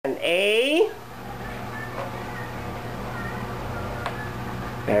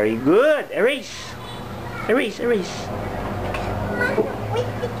Very good. Erase. Erase, erase. Which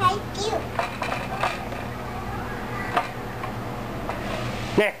did I do?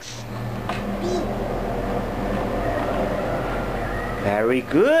 Next. B. Very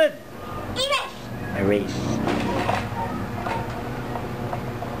good. Erase. Erase.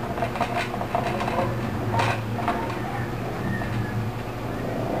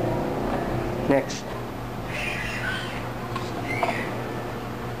 Next.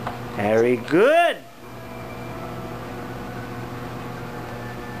 Very good.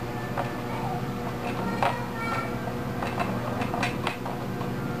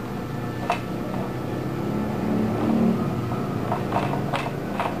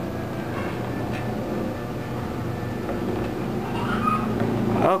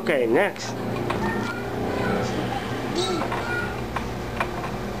 Okay, next. D.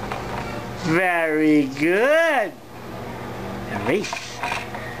 Very good. Erase.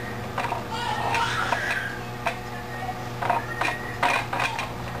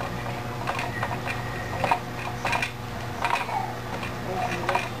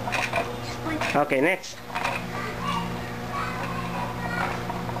 Okay, next.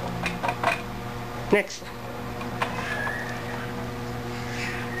 Next.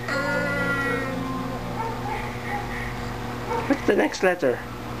 What's the next letter?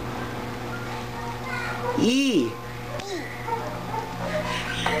 E.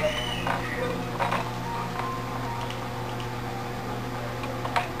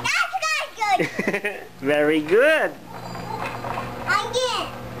 That's not good. Very good. Again.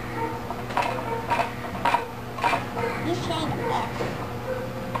 You said F.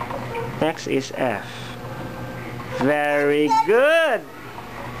 Next is F. Very good.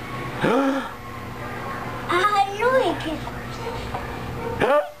 I know it is.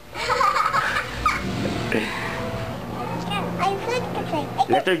 I flipped the thing.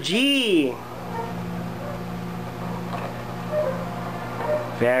 Letter G.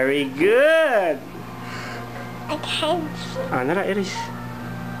 Very good. I can't. Ah, nara, iris.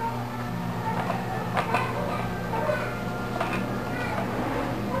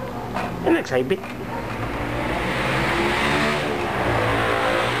 Yan, nagsibit.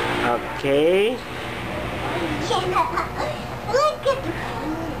 Okay. Look at the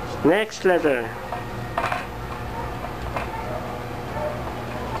Next letter.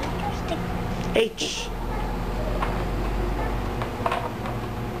 H.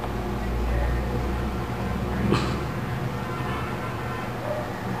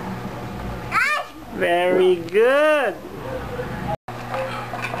 Very good.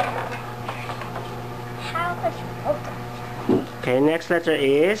 How was open? Okay, next letter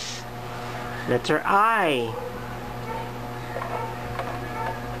is letter I.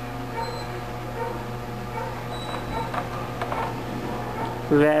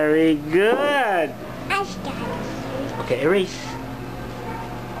 Very good. I started. Okay, erase.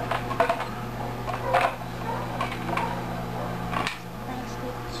 Where's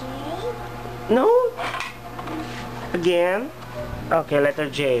the J? No. Again. Okay, letter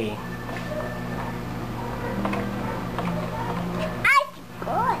J. I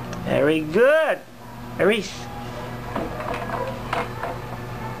forgot. Very good. Erase.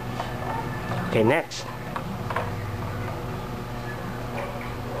 Okay, next.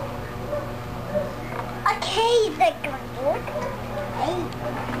 Okay, the good. Hey.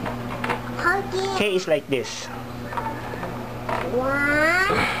 Again. K is like this. 1,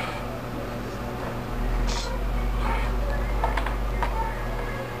 2,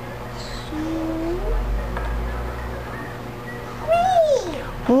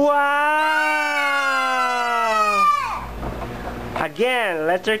 3. Wow! Again,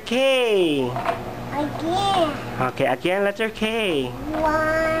 letter K. Again. Okay, again, letter K.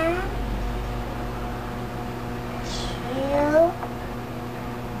 1, 2, 3.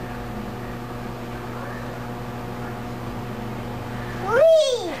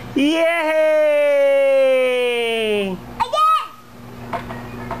 Yay! Again.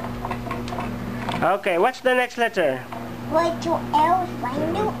 Okay, what's the next letter? What to L?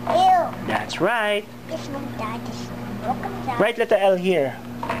 Find to L. That's right. This one that is broken down. Write letter L here.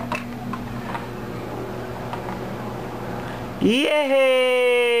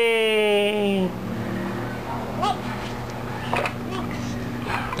 Yay!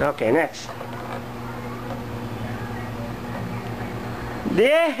 Next. Okay, next.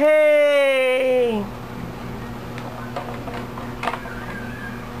 Yay!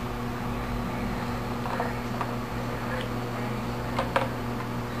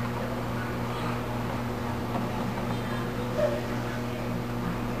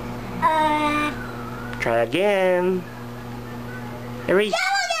 Try again. Erase.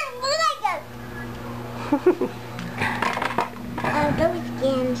 Double Those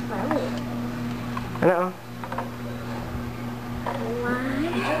games slowly. Ano? One,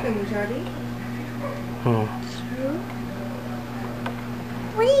 Hmm. two,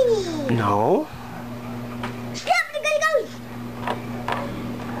 three. No. Stop, the gun goes.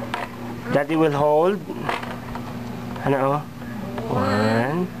 Daddy will hold. Ano?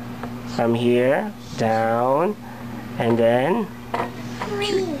 One. From here, down, and then.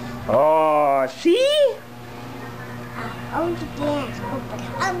 Three. Oh, see? Oh, the dance. Oh, but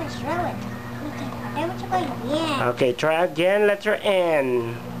I'm gonna throw it. Okay, that was going yeah. Okay, try again. Letter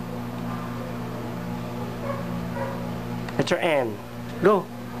N. Letter N. Go.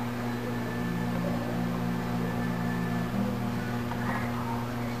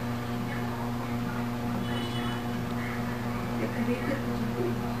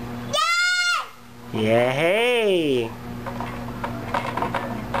 Yay!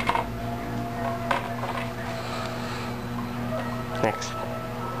 Next.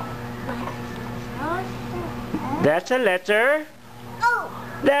 That's a letter. Oh,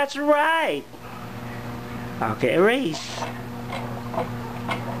 That's right. Okay, erase.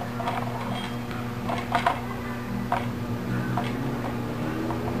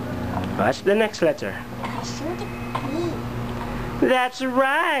 What's the next letter? I saw the P. That's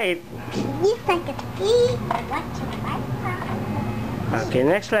right. It's like a P. What's a right? Okay,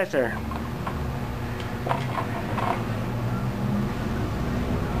 next letter.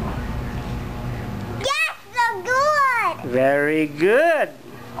 Yes, so good. Very good.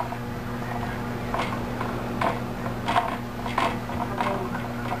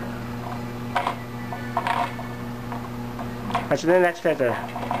 What's the next letter?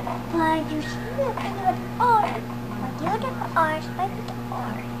 Why do you see the R? What do you do R? Spike with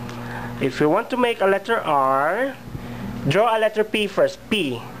R. If you want to make a letter R, draw a letter P first.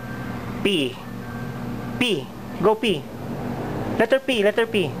 P. P. P. Go P. Letter P. Letter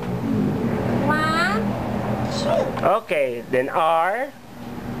P. 1, 2, Okay, then R.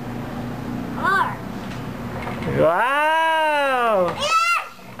 R. Wow! Yes!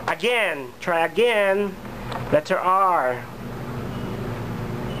 Again. Try again. Letter R.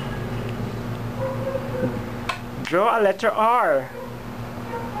 Draw a letter R.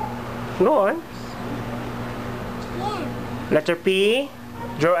 Go on. Yeah. Letter P.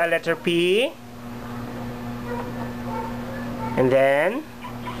 Draw a letter P. And then.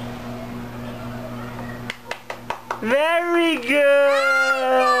 Very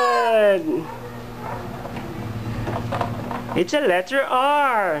good! It's a letter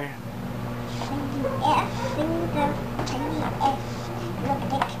R. Sing the S, sing the tiny S. Look at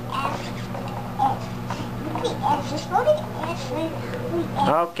the S. Look at the S. Just look at the S. Look at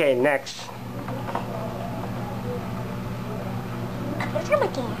Okay, next. Let's go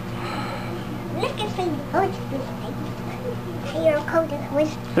again. Look at the oh, it's this thing. Here, code is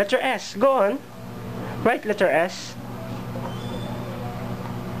with Letter S. Go on. Write letter S.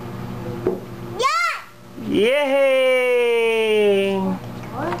 yeah! Yay!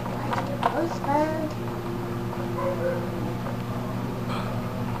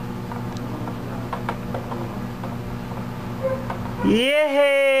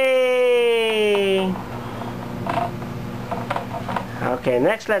 Yay! Okay,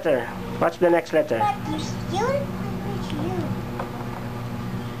 next letter. What's the next letter? But you still with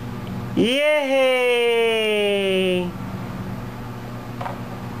you. Yay!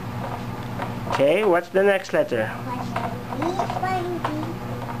 Okay, what's the next letter?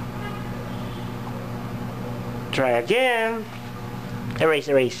 Try again. Erase,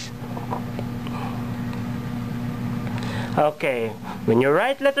 erase. Okay, when you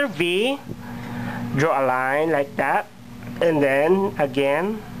write letter V, draw a line like that, and then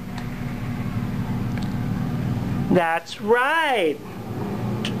again. That's right.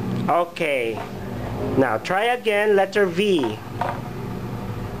 Okay, now try again letter V.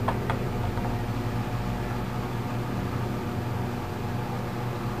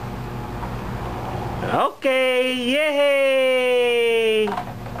 Okay, yay!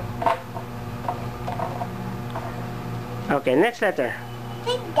 Okay, next letter.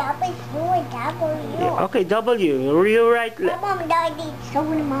 Think W, W. Okay, W. You write. Mom, Daddy, so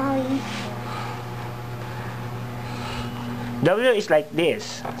Mommy. W is like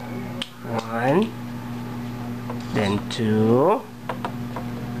this. 1, then 2,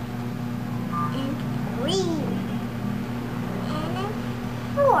 And 3. And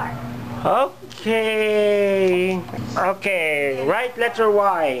 4. Okay. Okay, write letter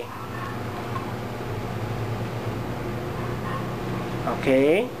Y.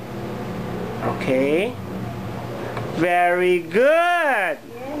 Okay. Okay. Very good.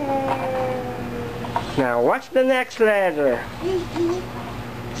 Now, what's the next letter?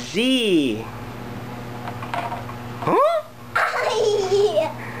 Z. Huh?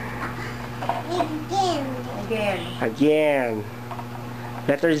 Again. Again.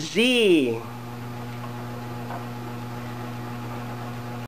 Letter Z.